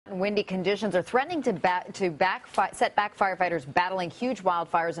Windy conditions are threatening to set back firefighters battling huge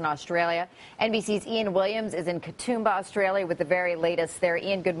wildfires in Australia. NBC's Ian Williams is in Katoomba, Australia, with the very latest there.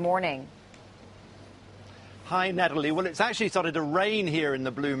 Ian, good morning. Hi, Natalie. Well, it's actually started to rain here in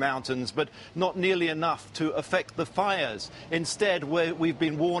the Blue Mountains, but not nearly enough to affect the fires. Instead, we've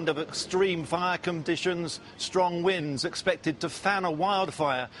been warned of extreme fire conditions, strong winds expected to fan a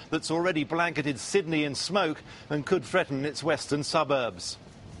wildfire that's already blanketed Sydney in smoke and could threaten its western suburbs.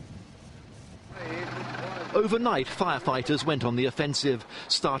 Overnight, firefighters went on the offensive,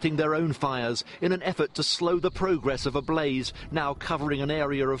 starting their own fires in an effort to slow the progress of a blaze now covering an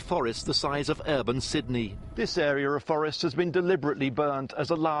area of forest the size of urban Sydney. This area of forest has been deliberately burnt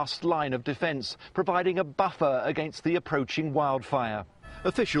as a last line of defence, providing a buffer against the approaching wildfire.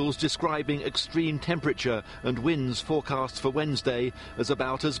 Officials describing extreme temperature and winds forecast for Wednesday as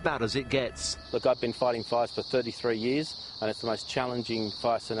about as bad as it gets. Look, I've been fighting fires for 33 years and it's the most challenging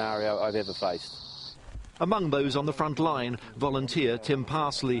fire scenario I've ever faced. Among those on the front line, volunteer Tim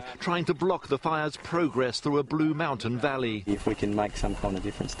Parsley, trying to block the fire's progress through a Blue Mountain valley. If we can make some kind of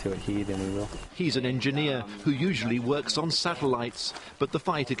difference to it here, then we will. He's an engineer who usually works on satellites, but the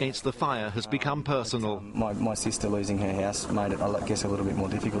fight against the fire has become personal. My sister losing her house made it, I guess, a little bit more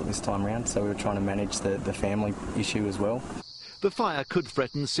difficult this time round, so we were trying to manage the family issue as well. The fire could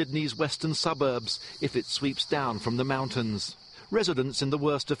threaten Sydney's western suburbs if it sweeps down from the mountains. Residents in the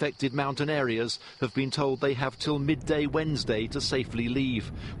worst affected mountain areas have been told they have till midday Wednesday to safely leave,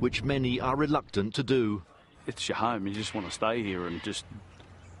 which many are reluctant to do. It's your home, you just want to stay here and just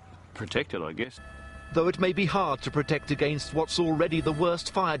protect it, I guess. Though it may be hard to protect against what's already the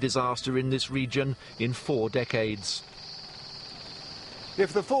worst fire disaster in this region in 4 decades.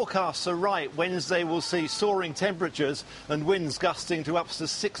 If the forecasts are right, Wednesday will see soaring temperatures and winds gusting to up to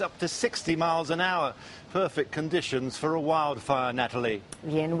 60 miles an hour. Perfect conditions for a wildfire, Natalie.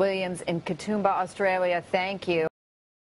 Ian Williams in Katoomba, Australia. Thank you.